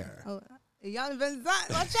self-care. Oh, y'all been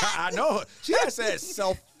watch out. I know. She has said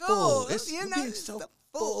self-full. You're being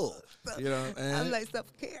self-full. You know, I'm like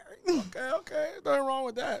self-care. Okay. Nothing wrong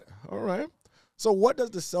with that. All right. So what does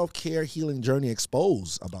the self-care healing journey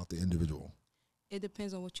expose about the individual? It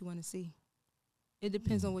depends on what you want to see. It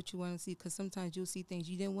depends on what you want to see, because sometimes you'll see things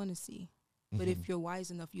you didn't want to see. But if you're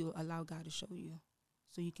wise enough, you'll allow God to show you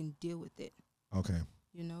so you can deal with it. Okay.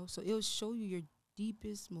 You know, so it'll show you your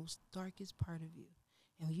deepest, most darkest part of you.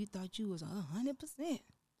 And when you thought you was 100%,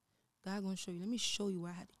 God going to show you. Let me show you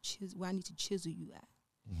where I need to chisel you at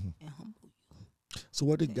and humble you. So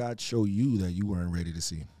what did God show you that you weren't ready to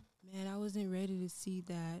see? Man, I wasn't ready to see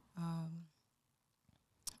that.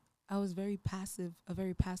 I was a very passive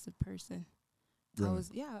person. Really?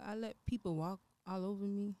 I let people walk all over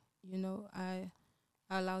me. You know, I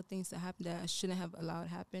allowed things to happen that I shouldn't have allowed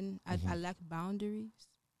happen. I lacked boundaries.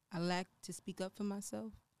 I lacked to speak up for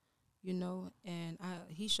myself, you know, and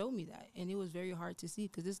he showed me that. And it was very hard to see,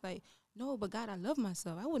 because it's like, no, but God, I love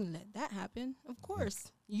myself. I wouldn't let that happen. Of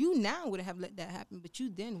course. You now would have let that happen, but you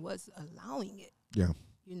then was allowing it. Yeah.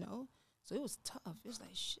 You know? So it was tough. It was like,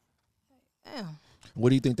 shit. Damn. What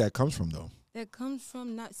do you think that comes from, though? That comes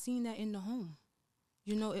from not seeing that in the home.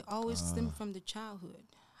 You know, it always stemmed from the childhood.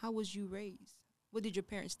 How was you raised? What did your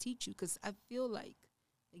parents teach you? Because I feel like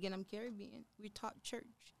Again, I'm Caribbean. We're taught church.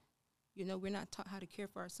 You know, we're not taught how to care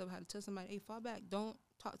for ourselves, how to tell somebody, hey, fall back. Don't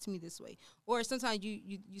talk to me this way. Or sometimes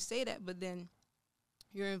you say that, but then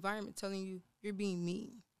your environment telling you you're being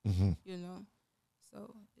mean, you know.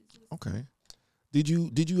 So it's just okay. Did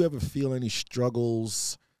you ever feel any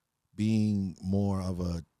struggles being more of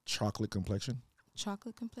a chocolate complexion?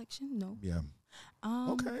 Chocolate complexion? No. Yeah.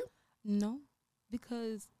 Okay. No,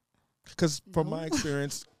 because from my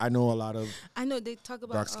experience, I know a lot of they talk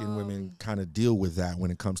about dark-skinned women kind of deal with that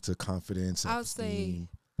when it comes to confidence and I'll esteem. say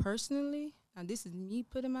personally, now this is me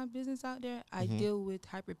putting my business out there, I deal with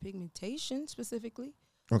hyperpigmentation specifically.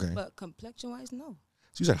 Okay. But complexion-wise, no.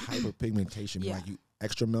 So you said hyperpigmentation, like you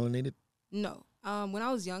extra melanated? No. When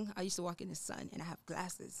I was young, I used to walk in the sun, and I have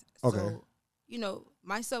glasses. Okay. So, you know,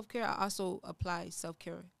 my self-care, I also apply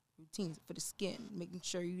self-care routines for the skin, making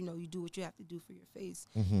sure, you know, you do what you have to do for your face.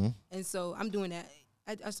 And so I'm doing that.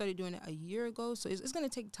 I started doing that a year ago, so it's going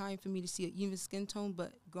to take time for me to see an even skin tone,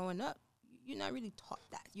 but growing up, you're not really taught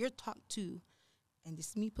that. You're taught to, and this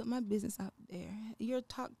is me put my business out there, you're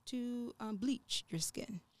taught to bleach your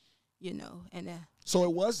skin, you know. And so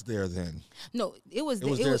it was there then? No, it was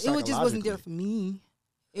there. It just wasn't there for me.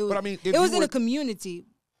 It was, but I mean, it was in a community,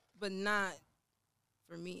 but not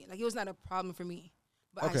for me. Like, it was not a problem for me.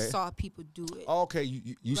 But I saw people do it. Oh, okay,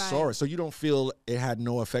 you saw it. So you don't feel it had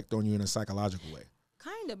no effect on you in a psychological way?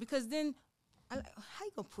 Kind of, because then, how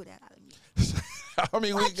you going to pull that out of me? I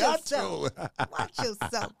mean, we got to. Watch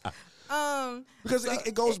yourself. Because so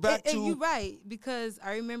it goes back to... And you're right, because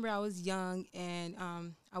I remember I was young, and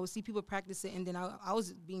I would see people practice it, and then I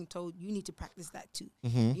was being told, you need to practice that too.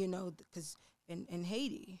 You know, because in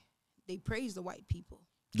Haiti, they praise the white people.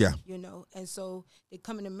 Yeah. You know, and so they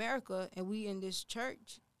come in America, and we in this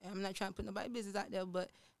church, and I'm not trying to put nobody's business out there, but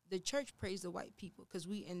the church praise the white people because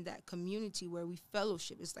we in that community where we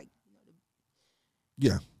fellowship. It's like,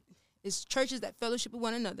 you know, it's churches that fellowship with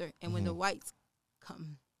one another, and when the whites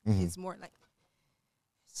come, it's more like,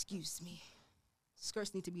 excuse me,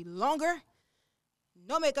 skirts need to be longer,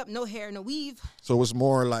 no makeup, no hair, no weave. So it's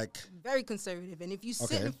more like very conservative, and if you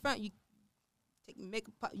sit in front, you take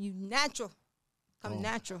makeup, you natural. Come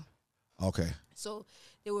natural. Okay. So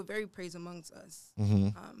they were very praised amongst us,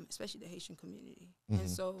 especially the Haitian community. And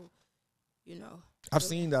so, you know. I've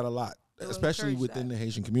seen that a lot, especially within the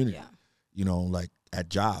Haitian community. Yeah. You know, like at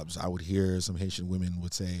jobs, I would hear some Haitian women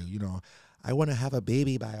would say, you know, I want to have a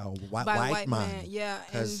baby by a white man. Yeah.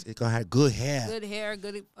 Because it's going to have good hair. Good hair,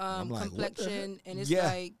 good complexion. And it's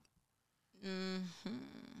like,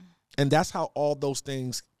 And that's how all those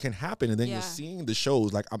things can happen. And then you're seeing the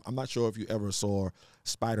shows. Like, I'm not sure if you ever saw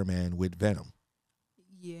Spider-Man with Venom.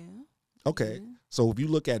 Yeah. Okay. Yeah. So if you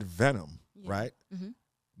look at Venom, right,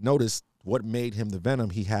 notice what made him the Venom.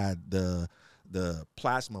 He had the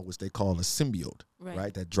plasma, which they call a symbiote,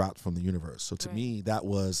 right, that dropped from the universe. So to me, that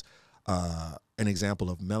was an example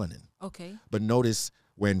of melanin. Okay. But notice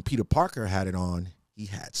when Peter Parker had it on, he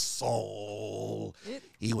had soul.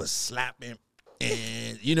 He was slapping.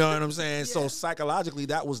 And you know what I'm saying? Yeah. So psychologically,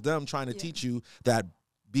 that was them trying to teach you that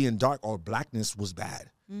being dark or blackness was bad.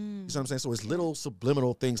 You know what I'm saying? So it's little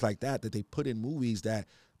subliminal things like that they put in movies that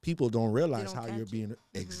people don't realize how you're being.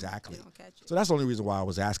 Exactly. So that's the only reason why I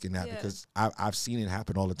was asking that, because I've seen it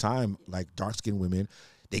happen all the time. Like dark-skinned women,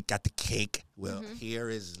 they got the cake. Well, here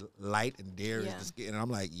is light and there is the skin. And I'm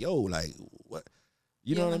like, yo, like, what?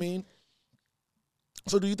 You know what I mean?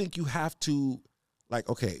 So do you think you have to... Like,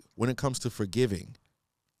 okay, when it comes to forgiving,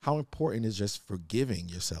 how important is just forgiving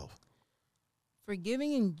yourself?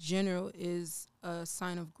 Forgiving in general is a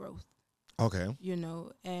sign of growth. Okay. You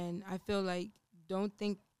know, and I feel like you're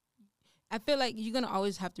going to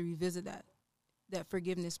always have to revisit that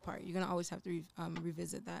forgiveness part. You're going to always have to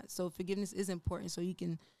revisit that. So forgiveness is important so you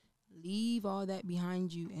can leave all that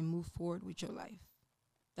behind you and move forward with your life.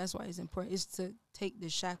 That's why it's important. It's to take the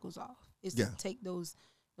shackles off. It's to take those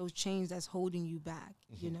chains that's holding you back,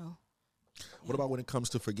 you know. What about when it comes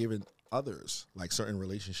to forgiving others, like certain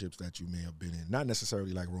relationships that you may have been in? Not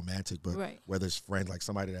necessarily like romantic, but whether it's friends, like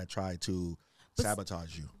somebody that tried to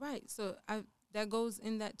sabotage you. Right. So that goes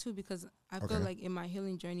in that too, because I feel like in my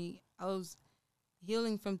healing journey, I was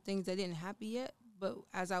healing from things that didn't happen yet. But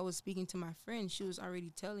as I was speaking to my friend, she was already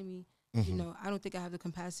telling me, you know, I don't think I have the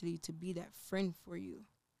capacity to be that friend for you.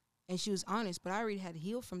 And she was honest, but I already had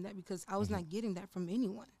healed from that because I was not getting that from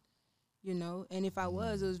anyone, you know. And if I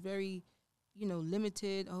was, it was very, you know,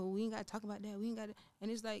 limited. Oh, we ain't got to talk about that. We ain't got to. And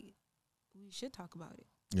it's like, we should talk about it,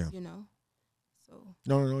 you know. So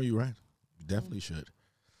No, you're right. You definitely should.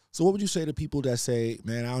 So what would you say to people that say,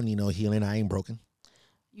 man, I don't need no healing. I ain't broken?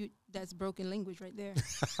 That's broken language right there.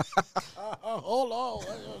 Hold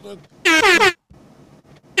on.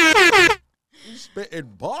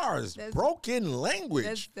 spitting bars. Broken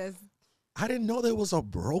language. I didn't know there was a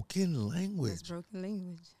broken language. That's broken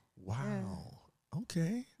language. Wow. Yeah.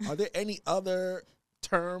 Okay. Are there any other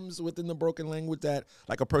terms within the broken language that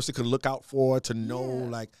like a person could look out for to know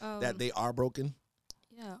that they are broken?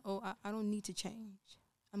 Yeah. Oh, I don't need to change.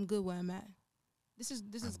 I'm good where I'm at. This is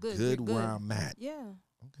good. Good where I'm at. Yeah.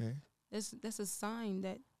 Okay. That's a sign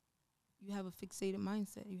that you have a fixated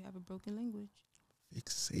mindset. You have a broken language.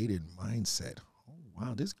 Fixated mindset. Oh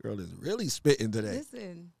wow, this girl is really spitting today.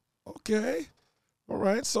 Listen. Okay. All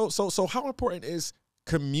right. So how important is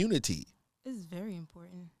community? It's very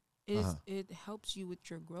important. It helps you with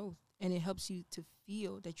your growth, and it helps you to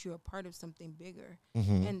feel that you're a part of something bigger,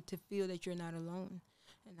 and to feel that you're not alone.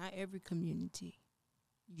 And not every community,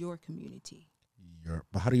 your community.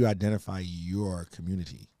 But how do you identify your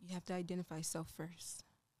community? You have to identify self first.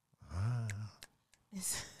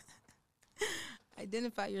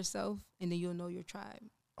 Identify yourself, and then you'll know your tribe.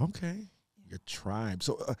 Okay. Your tribe.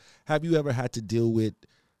 So have you ever had to deal with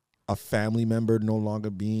a family member no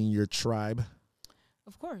longer being your tribe?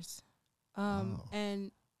 Of course.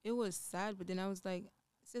 And it was sad, but then I was like,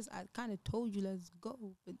 sis, I kind of told you let's go,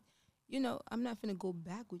 but you know, I'm not going to go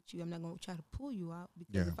back with you. I'm not going to try to pull you out,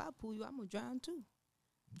 because if I pull you, I'm going to drown too.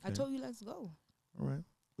 Okay. I told you let's go. All right.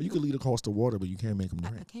 Well, you can lead across the water, but you can't make them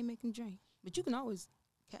drink. I can't make them drink, but you can always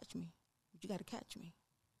catch me. But you got to catch me,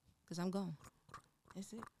 because I'm gone.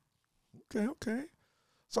 That's it. Okay.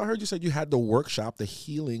 So I heard you said you had the workshop, the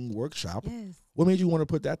healing workshop. Yes. What made you want to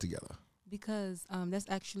put that together? Because that's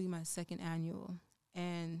actually my second annual,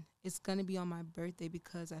 and it's going to be on my birthday,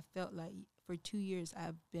 because I felt like for 2 years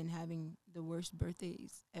I've been having the worst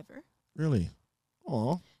birthdays ever. Really?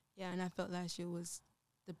 Aw. Yeah, and I felt last year was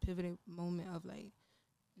the pivotal moment of like,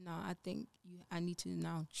 no, I think I need to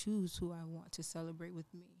now choose who I want to celebrate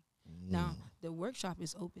with me. Now, the workshop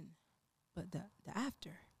is open, but the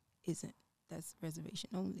after isn't. That's reservation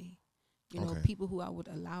only. You know, people who I would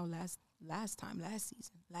allow last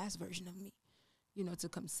season, last version of me, you know, to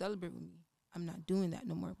come celebrate with me. I'm not doing that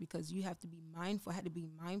no more, because you have to be mindful. I had to be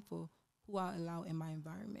mindful who I allow in my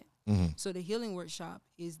environment. So the healing workshop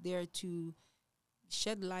is there to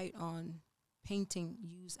shed light on painting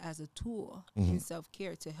used as a tool in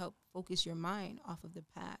self-care to help focus your mind off of the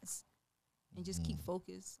past and just keep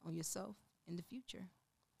focus on yourself in the future.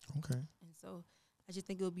 Okay. And so I just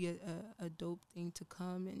think it'll be a dope thing to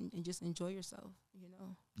come and just enjoy yourself, you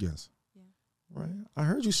know? Yes. Yeah. Right. I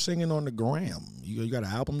heard you singing on the gram. You got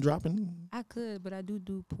an album dropping? I could, but I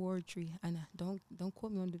do poetry. And don't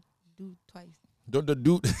quote me on the do twice. The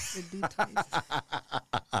do twice.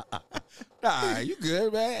 Nah, you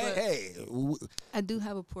good, man. But hey. I do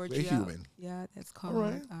have a poetry out. Yeah, that's called. All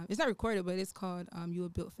right. It's not recorded, but it's called You Were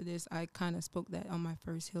Built for This. I kind of spoke that on my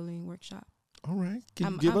first healing workshop. All right.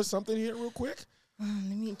 Can you give us something here real quick?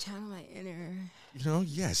 Let me channel my inner. You know,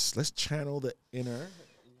 yes. Let's channel the inner.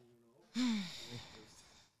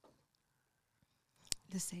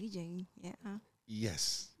 The saging, yeah.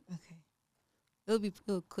 Yes. Okay.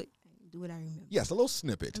 It'll quick. Do what I remember. Yes, a little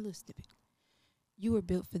snippet. You were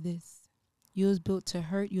built for this. You was built to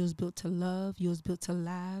hurt. You was built to love. You was built to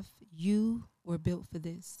laugh. You were built for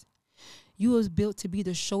this. You was built to be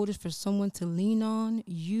the shoulders for someone to lean on.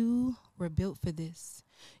 You were built for this.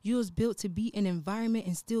 You was built to be in an environment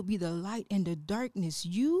and still be the light in the darkness.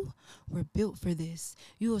 You were built for this.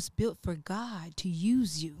 You was built for God to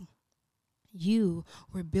use you. You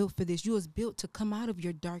were built for this. You was built to come out of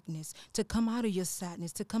your darkness, to come out of your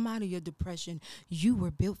sadness, to come out of your depression. You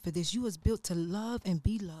were built for this. You was built to love and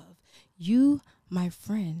be loved. You, my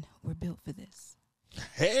friend, were built for this.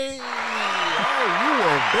 Hey, you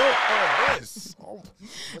were built for this.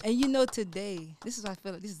 And you know, today, this is what I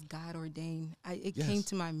feel like this is God ordained. It came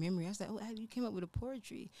to my memory. I was like, oh, you came up with a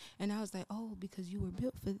poetry. And I was like, oh, because you were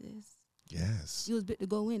built for this. Yes. You was built to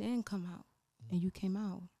go in and come out. And you came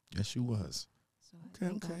out. Yes, you was. So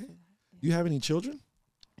okay. You have any children?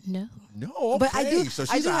 No. No, okay. But I do. So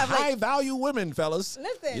she's high value woman, fellas.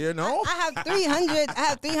 Listen, you know, I have 300. I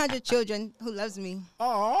have 300 children who loves me.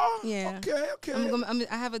 Oh, yeah. Okay.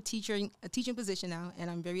 I have a teaching position now, and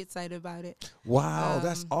I'm very excited about it. Wow,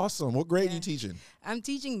 that's awesome. What grade are you teaching? I'm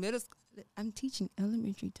teaching middle school. I'm teaching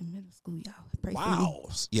elementary to middle school, y'all. Pray wow. For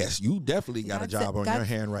me. Yes, you definitely got a job on your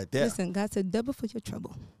hand right there. Listen, God said double for your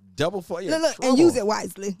trouble. Double for your trouble. And use it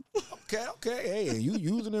wisely. Okay. Hey, you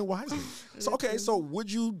using it wisely. So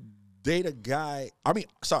would you date a guy? I mean,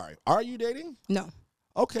 sorry, are you dating? No.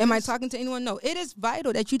 Okay. Am I talking to anyone? No. It is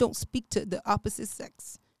vital that you don't speak to the opposite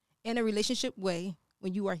sex in a relationship way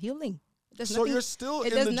when you are healing. So you're still in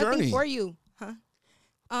the journey. It does nothing for you. Huh?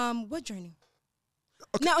 What journey?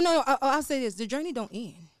 Okay. No. I'll say this. The journey don't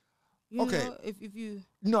end. Okay. If you.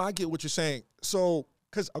 No, I get what you're saying. So,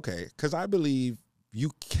 because I believe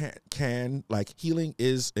you can like healing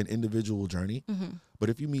is an individual journey. Mm-hmm. But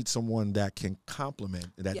if you meet someone that can complement,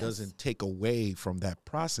 that doesn't take away from that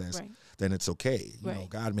process, then it's okay. You know,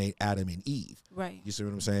 God made Adam and Eve. Right. You see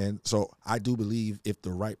what I'm saying? So I do believe if the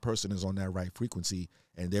right person is on that right frequency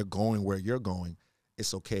and they're going where you're going,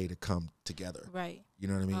 it's okay to come together. Right. You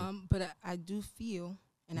know what I mean? But I do feel,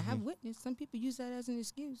 and I have witnessed, some people use that as an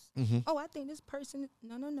excuse. Mm-hmm. Oh, I think this person,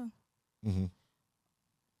 no. Mm-hmm.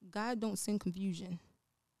 God don't send confusion.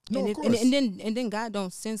 No, of course. And then God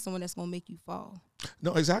don't send someone that's gonna make you fall.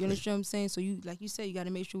 No, exactly. You understand what I'm saying? So you, like you said, you got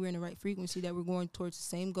to make sure we're in the right frequency, that we're going towards the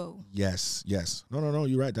same goal. Yes. No.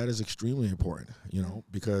 You're right. That is extremely important. You know,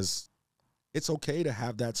 because it's okay to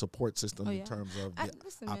have that support system in terms of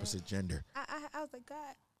the opposite gender. I was like,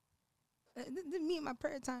 God, me and my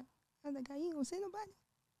prayer time. I was like, God, you ain't gonna send nobody.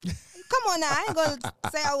 Come on now, I ain't gonna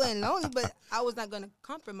say I wasn't lonely, but I was not gonna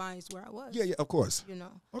compromise where I was. Yeah, of course. You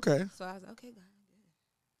know. Okay. So I was like, okay, God.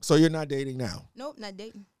 So you're not dating now? Nope, not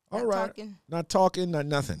dating. All right. Not talking, not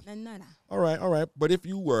nothing. Nada. All right. But if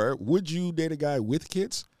you were, would you date a guy with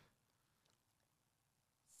kids?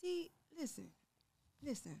 See, listen.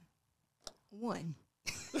 One.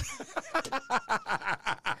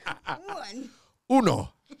 One. Uno.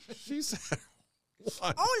 She said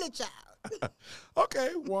one. Only child. Okay,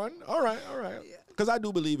 one. All right. Because I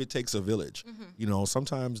do believe it takes a village. Mm-hmm. You know,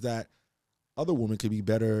 sometimes that other woman could be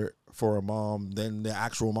better for a mom than the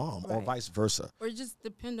actual mom, or vice versa. Or just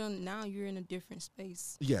depend on, now you're in a different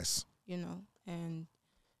space. Yes. You know, and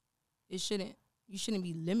you shouldn't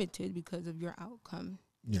be limited because of your outcome.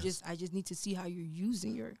 Yes. I just need to see how you're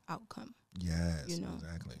using your outcome. Yes,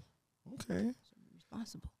 exactly. Okay. So be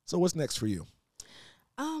responsible. So what's next for you?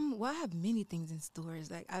 Well, I have many things in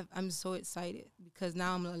stores. Like I'm so excited because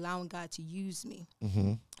now I'm allowing God to use me.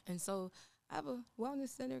 Mm-hmm. And so I have a wellness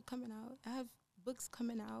center coming out. I have books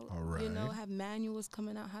coming out. All right. You know, I have manuals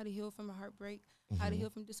coming out, how to heal from a heartbreak, how to heal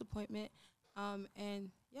from disappointment.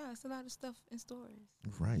 And it's a lot of stuff in stores.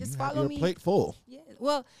 Right. Just you follow have your plate full. Yeah.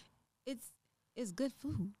 Well, it's good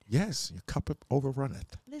food. Yes. Your cup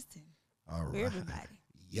overrunneth. Listen. All right. For everybody.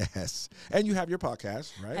 Yes. And you have your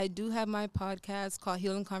podcast, right? I do have my podcast called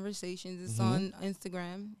Healing Conversations. It's on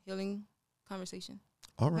Instagram, Healing Conversation.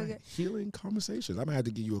 All right. Okay. Healing Conversations. I'm going to have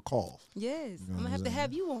to give you a call. Yes. I'm going to have to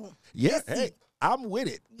have you on. Yeah. Hey, I'm with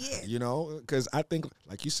it. Yeah. You know, because I think,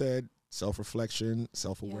 like you said, self-reflection,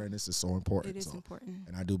 self-awareness is so important. It is important.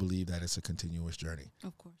 And I do believe that it's a continuous journey.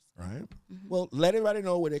 Of course. Right? Mm-hmm. Well, let everybody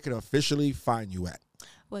know where they can officially find you at.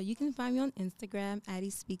 Well, you can find me on Instagram,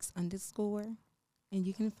 @AddieSpeaks_. And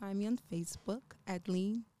you can find me on Facebook,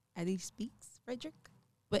 Addie Speaks Frederick.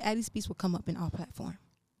 But Addie Speaks will come up in all platforms.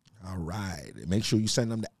 All right. Make sure you send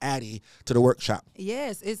them to Addie to the workshop.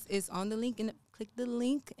 Yes, it's on the link. Click the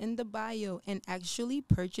link in the bio and actually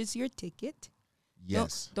purchase your ticket.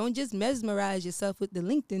 Yes. Don't just mesmerize yourself with the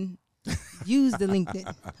LinkedIn. Use the LinkedIn.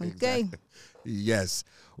 Okay? Exactly. Yes.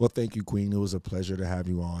 Well, thank you, Queen. It was a pleasure to have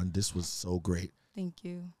you on. This was so great. Thank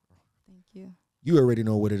you. You already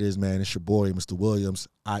know what it is, man. It's your boy, Mr. Williams.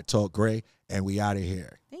 I Talk Gray, and we out of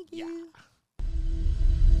here.